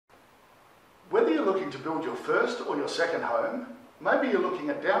Whether you're looking to build your first or your second home, maybe you're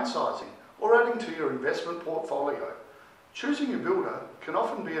looking at downsizing or adding to your investment portfolio, choosing your builder can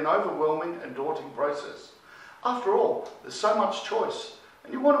often be an overwhelming and daunting process. After all, there's so much choice,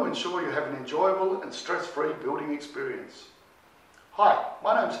 and you want to ensure you have an enjoyable and stress-free building experience. Hi,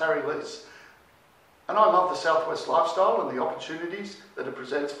 my name's Harry.leese, and I love the Southwest lifestyle and the opportunities that it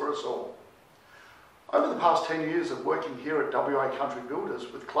presents for us all. Over the past 10 years of working here at WA Country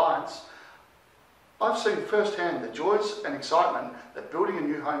Builders with clients, I've seen firsthand the joys and excitement that building a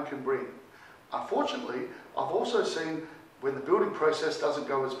new home can bring. Unfortunately, I've also seen when the building process doesn't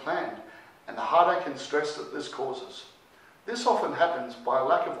go as planned and the heartache and stress that this causes. This often happens by a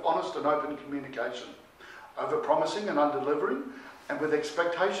lack of honest and open communication, over-promising and under-delivering, and with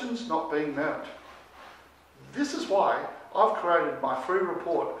expectations not being met. This is why I've created my free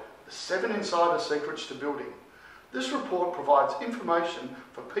report, The 7 Insider Secrets to Building. This report provides information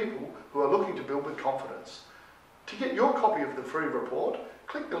for people who are looking to build with confidence. To get your copy of the free report,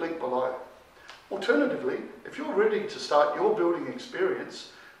 click the link below. Alternatively, if you're ready to start your building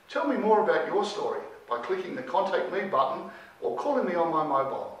experience, tell me more about your story by clicking the Contact Me button or calling me on my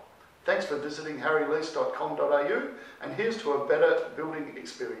mobile. Thanks for visiting harry.leese.com.au, and here's to a better building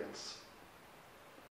experience.